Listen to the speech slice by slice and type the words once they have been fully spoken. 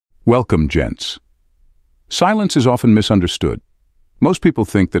Welcome, gents. Silence is often misunderstood. Most people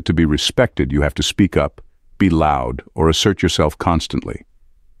think that to be respected, you have to speak up, be loud, or assert yourself constantly.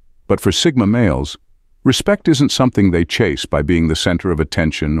 But for Sigma males, respect isn't something they chase by being the center of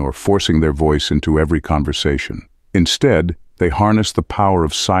attention or forcing their voice into every conversation. Instead, they harness the power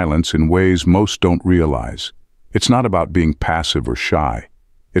of silence in ways most don't realize. It's not about being passive or shy.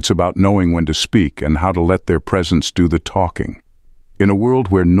 It's about knowing when to speak and how to let their presence do the talking. In a world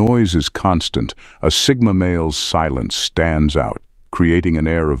where noise is constant, a Sigma male's silence stands out, creating an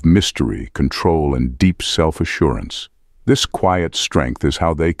air of mystery, control, and deep self-assurance. This quiet strength is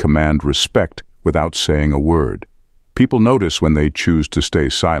how they command respect without saying a word. People notice when they choose to stay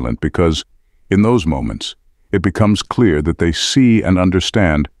silent because, in those moments, it becomes clear that they see and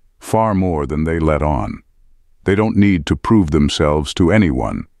understand far more than they let on. They don't need to prove themselves to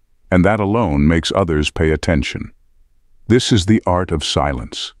anyone, and that alone makes others pay attention. This is the art of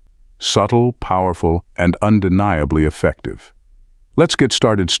silence. Subtle, powerful, and undeniably effective. Let's get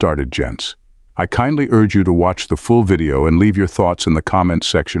started, gents. I kindly urge you to watch the full video and leave your thoughts in the comments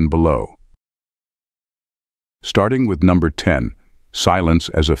section below. Starting with number 10, silence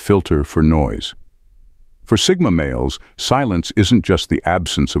as a filter for noise. For Sigma males, silence isn't just the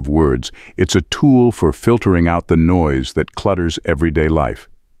absence of words, it's a tool for filtering out the noise that clutters everyday life.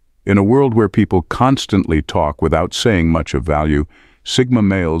 In a world where people constantly talk without saying much of value, Sigma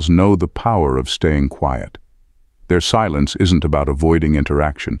males know the power of staying quiet. Their silence isn't about avoiding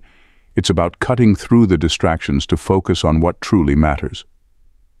interaction. It's about cutting through the distractions to focus on what truly matters.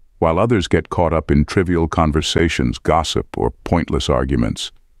 While others get caught up in trivial conversations, gossip, or pointless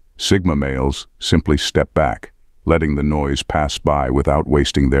arguments, Sigma males simply step back, letting the noise pass by without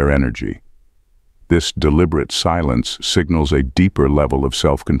wasting their energy. This deliberate silence signals a deeper level of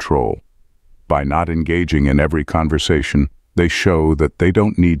self-control. By not engaging in every conversation, they show that they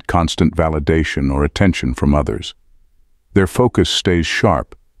don't need constant validation or attention from others. Their focus stays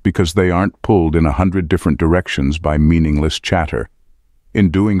sharp because they aren't pulled in 100 different directions by meaningless chatter.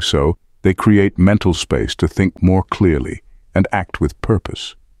 In doing so, they create mental space to think more clearly and act with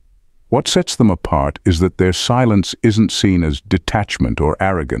purpose. What sets them apart is that their silence isn't seen as detachment or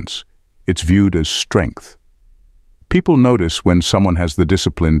arrogance. It's viewed as strength. People notice when someone has the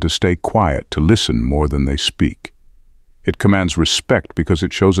discipline to stay quiet, to listen more than they speak. It commands respect because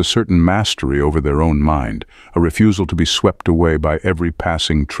it shows a certain mastery over their own mind, a refusal to be swept away by every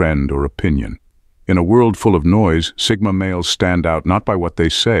passing trend or opinion. In a world full of noise, Sigma males stand out not by what they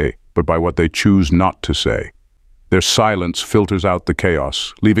say, but by what they choose not to say. Their silence filters out the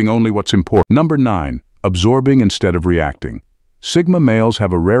chaos, leaving only what's important. Number 9, absorbing instead of reacting. Sigma males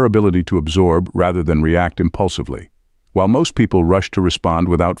have a rare ability to absorb rather than react impulsively. While most people rush to respond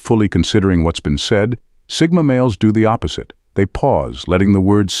without fully considering what's been said, Sigma males do the opposite. They pause, letting the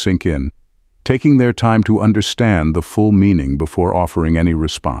words sink in, taking their time to understand the full meaning before offering any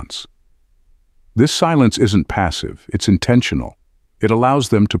response. This silence isn't passive, it's intentional. It allows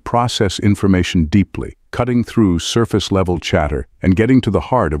them to process information deeply, cutting through surface-level chatter and getting to the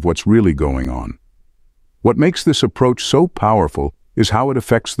heart of what's really going on. What makes this approach so powerful is how it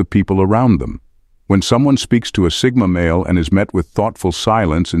affects the people around them. When someone speaks to a Sigma male and is met with thoughtful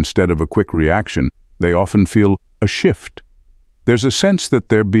silence instead of a quick reaction, they often feel a shift. There's a sense that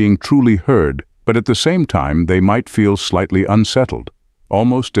they're being truly heard, but at the same time they might feel slightly unsettled,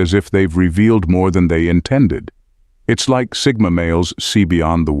 almost as if they've revealed more than they intended. It's like Sigma males see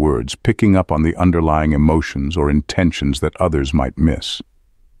beyond the words, picking up on the underlying emotions or intentions that others might miss.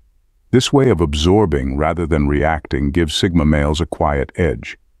 This way of absorbing rather than reacting gives Sigma males a quiet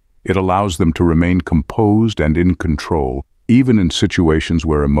edge. It allows them to remain composed and in control, even in situations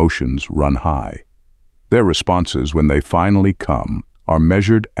where emotions run high. Their responses, when they finally come, are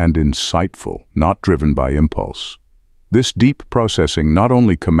measured and insightful, not driven by impulse. This deep processing not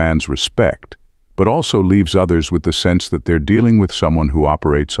only commands respect, but also leaves others with the sense that they're dealing with someone who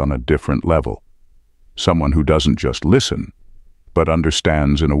operates on a different level. Someone who doesn't just listen, but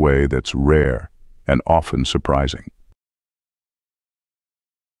understands in a way that's rare and often surprising.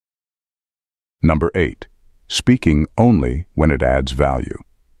 Number 8, speaking only when it adds value.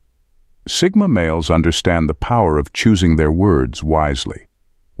 Sigma males understand the power of choosing their words wisely.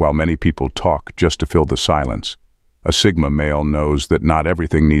 While many people talk just to fill the silence, a Sigma male knows that not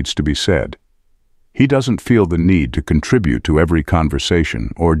everything needs to be said. He doesn't feel the need to contribute to every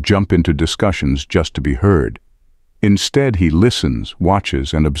conversation or jump into discussions just to be heard. Instead, he listens,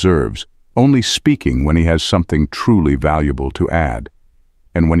 watches, and observes, only speaking when he has something truly valuable to add.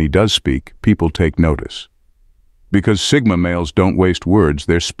 And when he does speak, people take notice. Because Sigma males don't waste words,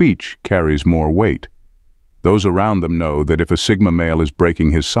 their speech carries more weight. Those around them know that if a Sigma male is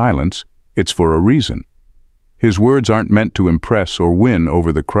breaking his silence, it's for a reason. His words aren't meant to impress or win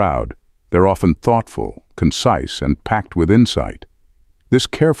over the crowd. They're often thoughtful, concise, and packed with insight. This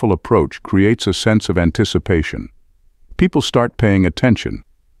careful approach creates a sense of anticipation. People start paying attention,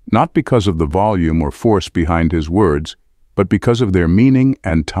 not because of the volume or force behind his words, but because of their meaning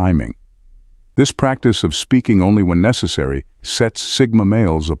and timing. This practice of speaking only when necessary sets Sigma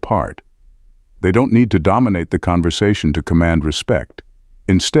males apart. They don't need to dominate the conversation to command respect.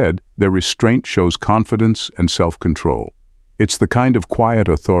 Instead, their restraint shows confidence and self-control. It's the kind of quiet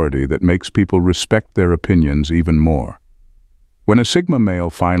authority that makes people respect their opinions even more. When a Sigma male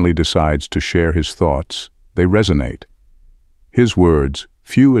finally decides to share his thoughts, they resonate. His words,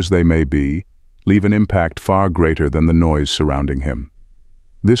 few as they may be, leave an impact far greater than the noise surrounding him.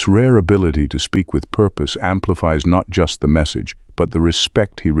 This rare ability to speak with purpose amplifies not just the message, but the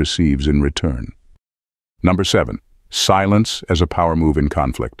respect he receives in return. Number 7. Silence as a power move in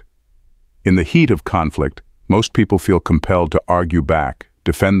conflict. In the heat of conflict, most people feel compelled to argue back,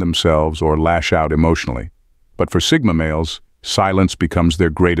 defend themselves, or lash out emotionally. But for Sigma males, silence becomes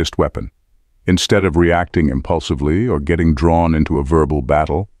their greatest weapon. Instead of reacting impulsively or getting drawn into a verbal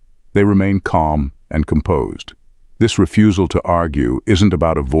battle, they remain calm and composed. This refusal to argue isn't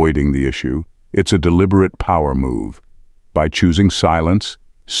about avoiding the issue, it's a deliberate power move. By choosing silence,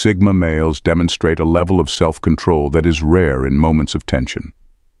 Sigma males demonstrate a level of self-control that is rare in moments of tension.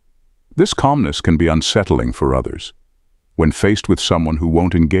 This calmness can be unsettling for others. When faced with someone who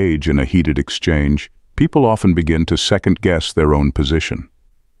won't engage in a heated exchange, people often begin to second-guess their own position.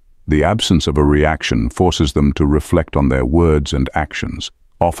 The absence of a reaction forces them to reflect on their words and actions,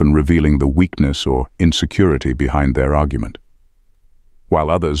 often revealing the weakness or insecurity behind their argument. While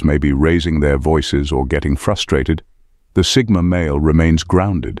others may be raising their voices or getting frustrated, the Sigma male remains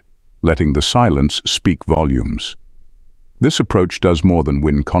grounded, letting the silence speak volumes. This approach does more than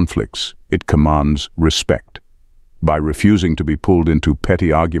win conflicts, it commands respect. By refusing to be pulled into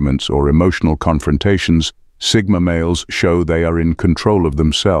petty arguments or emotional confrontations, Sigma males show they are in control of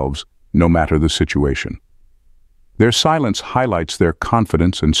themselves, no matter the situation. Their silence highlights their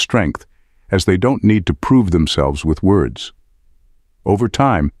confidence and strength, as they don't need to prove themselves with words. Over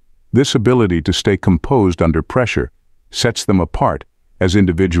time, this ability to stay composed under pressure sets them apart as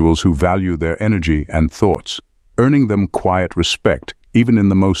individuals who value their energy and thoughts, earning them quiet respect even in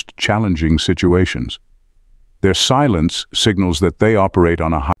the most challenging situations. Their silence signals that they operate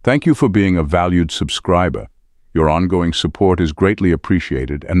on a high. Thank you for being a valued subscriber. Your ongoing support is greatly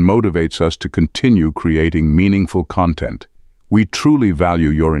appreciated and motivates us to continue creating meaningful content. We truly value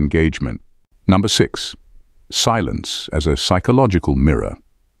your engagement. Number 6. Silence as a psychological mirror.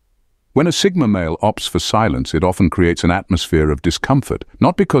 When a Sigma male opts for silence, it often creates an atmosphere of discomfort,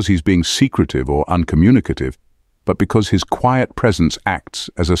 not because he's being secretive or uncommunicative, but because his quiet presence acts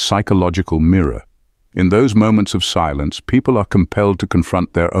as a psychological mirror. In those moments of silence, people are compelled to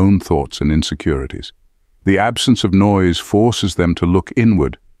confront their own thoughts and insecurities. The absence of noise forces them to look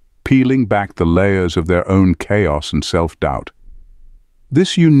inward, peeling back the layers of their own chaos and self-doubt.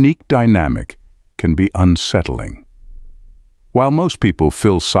 This unique dynamic can be unsettling. While most people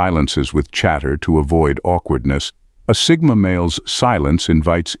fill silences with chatter to avoid awkwardness, a Sigma male's silence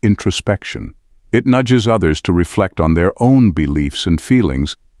invites introspection. It nudges others to reflect on their own beliefs and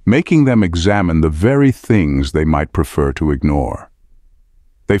feelings, making them examine the very things they might prefer to ignore.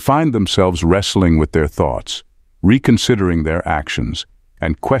 They find themselves wrestling with their thoughts, reconsidering their actions,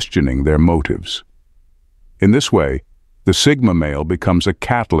 and questioning their motives. In this way, the Sigma male becomes a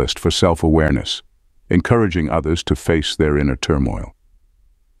catalyst for self-awareness, encouraging others to face their inner turmoil.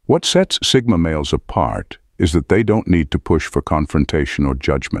 What sets Sigma males apart is that they don't need to push for confrontation or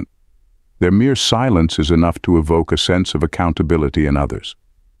judgment. Their mere silence is enough to evoke a sense of accountability in others.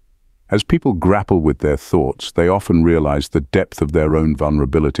 As people grapple with their thoughts, they often realize the depth of their own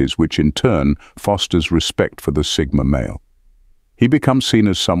vulnerabilities, which in turn fosters respect for the Sigma male. He becomes seen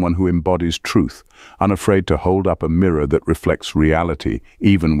as someone who embodies truth, unafraid to hold up a mirror that reflects reality,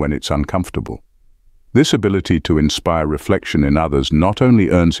 even when it's uncomfortable. This ability to inspire reflection in others not only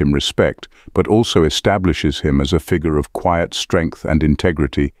earns him respect, but also establishes him as a figure of quiet strength and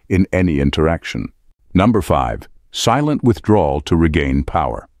integrity in any interaction. Number 5. Silent withdrawal to regain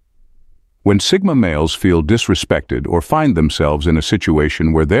power. When Sigma males feel disrespected or find themselves in a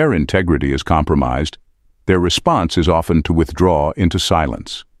situation where their integrity is compromised, their response is often to withdraw into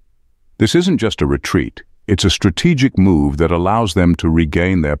silence. This isn't just a retreat, it's a strategic move that allows them to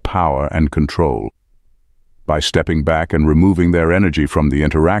regain their power and control. By stepping back and removing their energy from the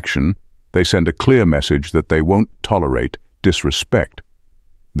interaction, they send a clear message that they won't tolerate disrespect.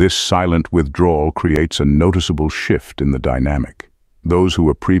 This silent withdrawal creates a noticeable shift in the dynamic. Those who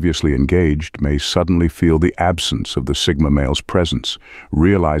were previously engaged may suddenly feel the absence of the Sigma male's presence,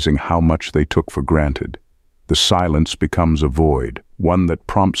 realizing how much they took for granted. The silence becomes a void, one that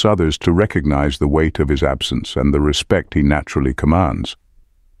prompts others to recognize the weight of his absence and the respect he naturally commands.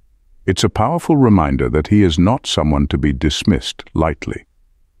 It's a powerful reminder that he is not someone to be dismissed lightly.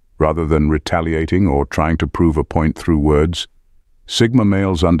 Rather than retaliating or trying to prove a point through words, Sigma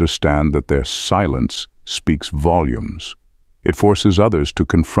males understand that their silence speaks volumes. It forces others to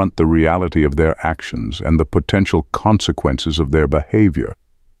confront the reality of their actions and the potential consequences of their behavior.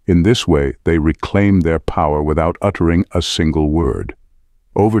 In this way, they reclaim their power without uttering a single word.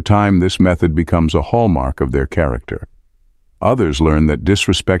 Over time, this method becomes a hallmark of their character. Others learn that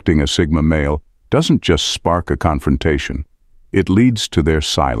disrespecting a Sigma male doesn't just spark a confrontation. It leads to their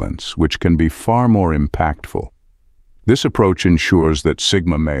silence, which can be far more impactful. This approach ensures that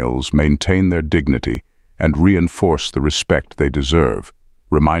Sigma males maintain their dignity and reinforce the respect they deserve,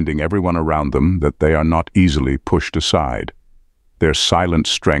 reminding everyone around them that they are not easily pushed aside. Their silent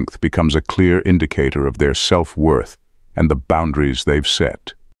strength becomes a clear indicator of their self-worth and the boundaries they've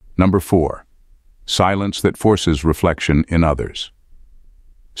set. Number 4. Silence that forces reflection in others.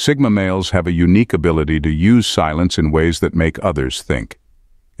 Sigma males have a unique ability to use silence in ways that make others think.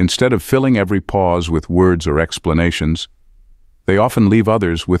 Instead of filling every pause with words or explanations, they often leave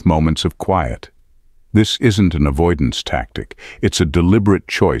others with moments of quiet. This isn't an avoidance tactic. It's a deliberate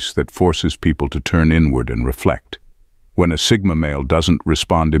choice that forces people to turn inward and reflect. When a Sigma male doesn't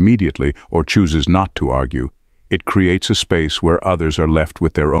respond immediately or chooses not to argue, it creates a space where others are left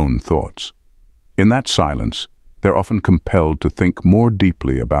with their own thoughts. In that silence, they're often compelled to think more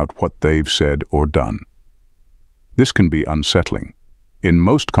deeply about what they've said or done. This can be unsettling. In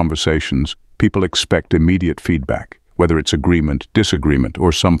most conversations, people expect immediate feedback, whether it's agreement, disagreement,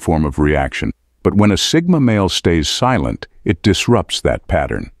 or some form of reaction. But when a Sigma male stays silent, it disrupts that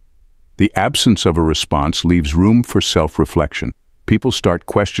pattern. The absence of a response leaves room for self-reflection. People start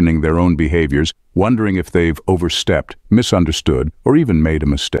questioning their own behaviors, wondering if they've overstepped, misunderstood, or even made a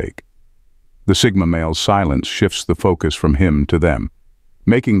mistake. The Sigma male's silence shifts the focus from him to them,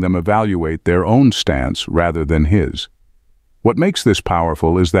 making them evaluate their own stance rather than his. What makes this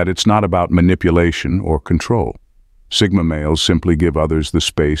powerful is that it's not about manipulation or control. Sigma males simply give others the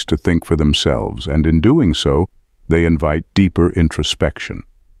space to think for themselves, and in doing so, they invite deeper introspection.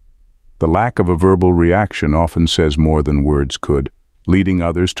 The lack of a verbal reaction often says more than words could, leading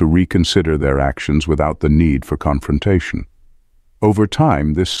others to reconsider their actions without the need for confrontation. Over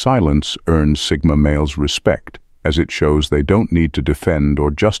time, this silence earns Sigma males respect, as it shows they don't need to defend or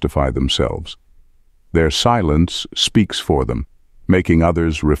justify themselves. Their silence speaks for them, making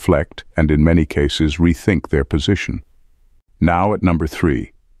others reflect and in many cases rethink their position. Now at number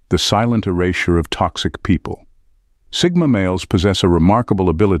 3, the silent erasure of toxic people. Sigma males possess a remarkable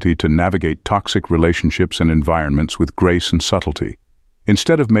ability to navigate toxic relationships and environments with grace and subtlety.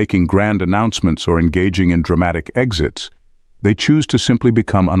 Instead of making grand announcements or engaging in dramatic exits, they choose to simply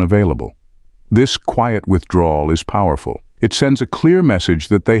become unavailable. This quiet withdrawal is powerful. It sends a clear message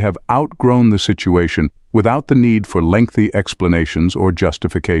that they have outgrown the situation without the need for lengthy explanations or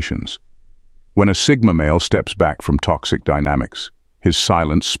justifications. When a Sigma male steps back from toxic dynamics, his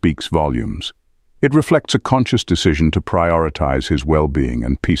silence speaks volumes. It reflects a conscious decision to prioritize his well-being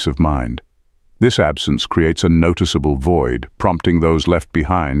and peace of mind. This absence creates a noticeable void, prompting those left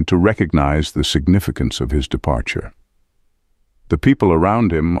behind to recognize the significance of his departure. The people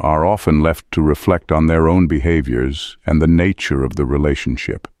around him are often left to reflect on their own behaviors and the nature of the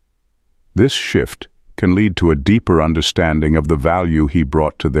relationship. This shift can lead to a deeper understanding of the value he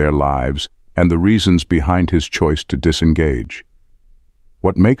brought to their lives and the reasons behind his choice to disengage.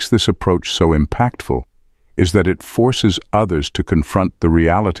 What makes this approach so impactful is that it forces others to confront the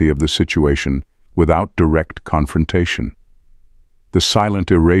reality of the situation without direct confrontation. The silent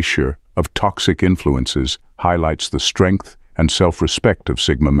erasure of toxic influences highlights the strength and self-respect of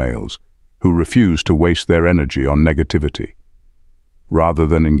Sigma males, who refuse to waste their energy on negativity. Rather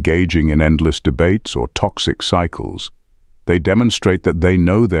than engaging in endless debates or toxic cycles, they demonstrate that they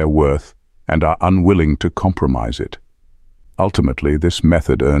know their worth and are unwilling to compromise it. Ultimately, this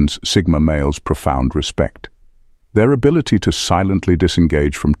method earns Sigma males profound respect. Their ability to silently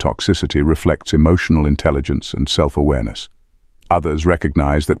disengage from toxicity reflects emotional intelligence and self-awareness. Others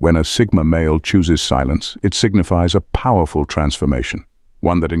recognize that when a Sigma male chooses silence, it signifies a powerful transformation,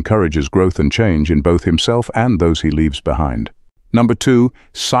 one that encourages growth and change in both himself and those he leaves behind. Number 2,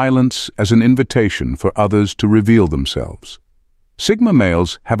 silence as an invitation for others to reveal themselves. Sigma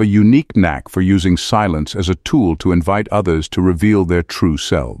males have a unique knack for using silence as a tool to invite others to reveal their true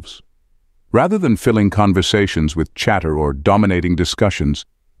selves. Rather than filling conversations with chatter or dominating discussions,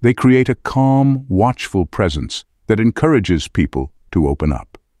 they create a calm, watchful presence that encourages people to open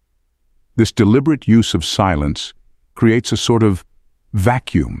up. This deliberate use of silence creates a sort of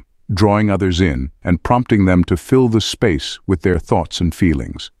vacuum, drawing others in and prompting them to fill the space with their thoughts and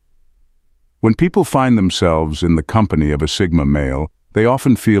feelings. When people find themselves in the company of a Sigma male, they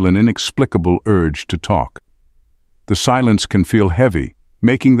often feel an inexplicable urge to talk. The silence can feel heavy,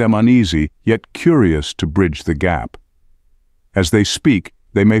 making them uneasy, yet curious to bridge the gap. As they speak,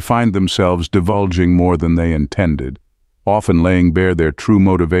 they may find themselves divulging more than they intended, often laying bare their true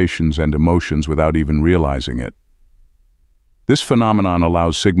motivations and emotions without even realizing it. This phenomenon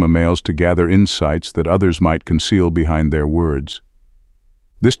allows Sigma males to gather insights that others might conceal behind their words.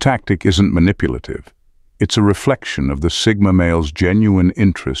 This tactic isn't manipulative. It's a reflection of the Sigma male's genuine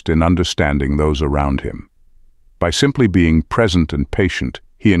interest in understanding those around him. By simply being present and patient,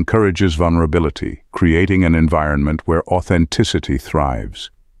 he encourages vulnerability, creating an environment where authenticity thrives.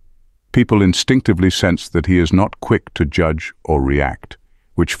 People instinctively sense that he is not quick to judge or react,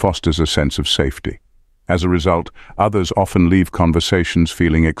 which fosters a sense of safety. As a result, others often leave conversations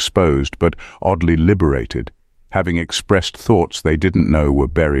feeling exposed but oddly liberated, having expressed thoughts they didn't know were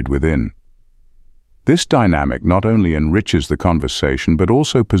buried within. This dynamic not only enriches the conversation but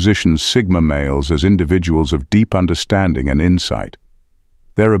also positions Sigma males as individuals of deep understanding and insight.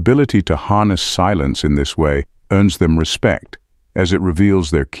 Their ability to harness silence in this way earns them respect, as it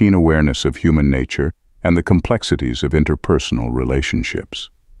reveals their keen awareness of human nature and the complexities of interpersonal relationships.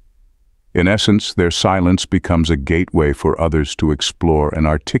 In essence, their silence becomes a gateway for others to explore and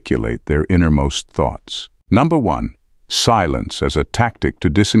articulate their innermost thoughts. Number 1. Silence as a tactic to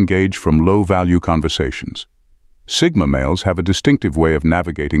disengage from low-value conversations. Sigma males have a distinctive way of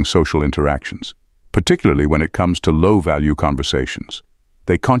navigating social interactions, particularly when it comes to low-value conversations.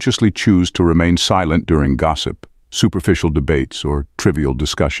 They consciously choose to remain silent during gossip, superficial debates, or trivial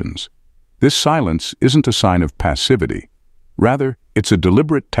discussions. This silence isn't a sign of passivity. Rather, it's a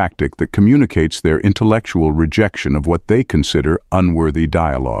deliberate tactic that communicates their intellectual rejection of what they consider unworthy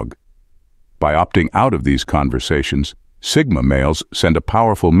dialogue. By opting out of these conversations, Sigma males send a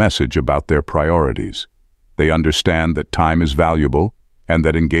powerful message about their priorities. They understand that time is valuable and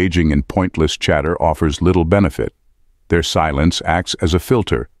that engaging in pointless chatter offers little benefit. Their silence acts as a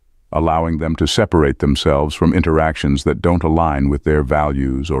filter, allowing them to separate themselves from interactions that don't align with their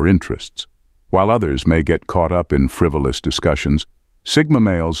values or interests. While others may get caught up in frivolous discussions, Sigma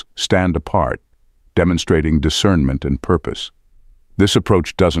males stand apart, demonstrating discernment and purpose. This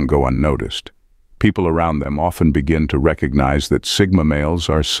approach doesn't go unnoticed. People around them often begin to recognize that Sigma males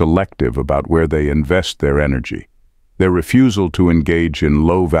are selective about where they invest their energy. Their refusal to engage in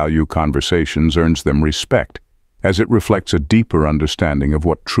low-value conversations earns them respect, as it reflects a deeper understanding of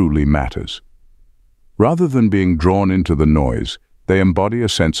what truly matters. Rather than being drawn into the noise, they embody a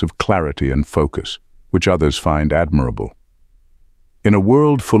sense of clarity and focus, which others find admirable. In a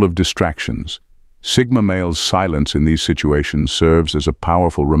world full of distractions, Sigma males' silence in these situations serves as a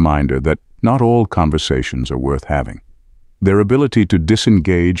powerful reminder that not all conversations are worth having. Their ability to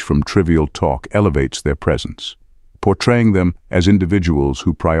disengage from trivial talk elevates their presence, portraying them as individuals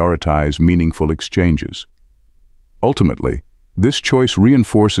who prioritize meaningful exchanges. Ultimately, this choice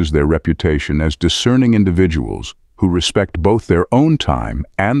reinforces their reputation as discerning individuals who respect both their own time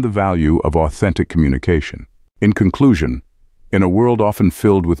and the value of authentic communication. In conclusion, in a world often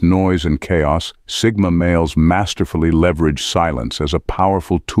filled with noise and chaos, Sigma males masterfully leverage silence as a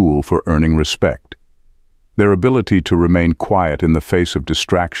powerful tool for earning respect. Their ability to remain quiet in the face of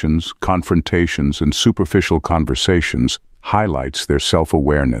distractions, confrontations, and superficial conversations highlights their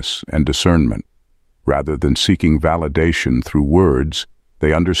self-awareness and discernment. Rather than seeking validation through words,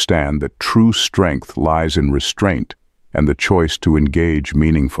 they understand that true strength lies in restraint and the choice to engage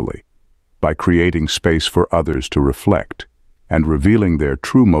meaningfully. By creating space for others to reflect and revealing their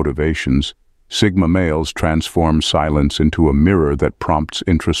true motivations, Sigma males transform silence into a mirror that prompts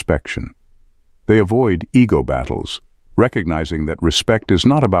introspection. They avoid ego battles, recognizing that respect is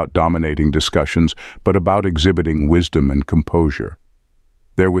not about dominating discussions, but about exhibiting wisdom and composure.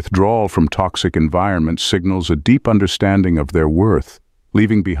 Their withdrawal from toxic environments signals a deep understanding of their worth,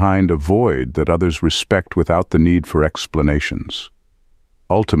 leaving behind a void that others respect without the need for explanations.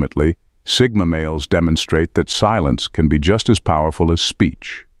 Ultimately, Sigma males demonstrate that silence can be just as powerful as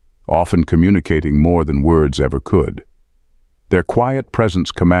speech, often communicating more than words ever could. Their quiet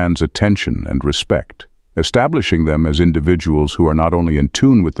presence commands attention and respect, establishing them as individuals who are not only in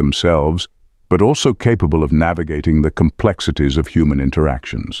tune with themselves, but also capable of navigating the complexities of human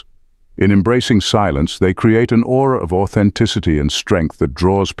interactions. In embracing silence, they create an aura of authenticity and strength that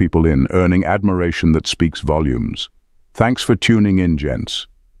draws people in, earning admiration that speaks volumes. Thanks for tuning in, gents.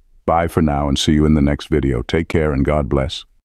 Bye for now and see you in the next video. Take care and God bless.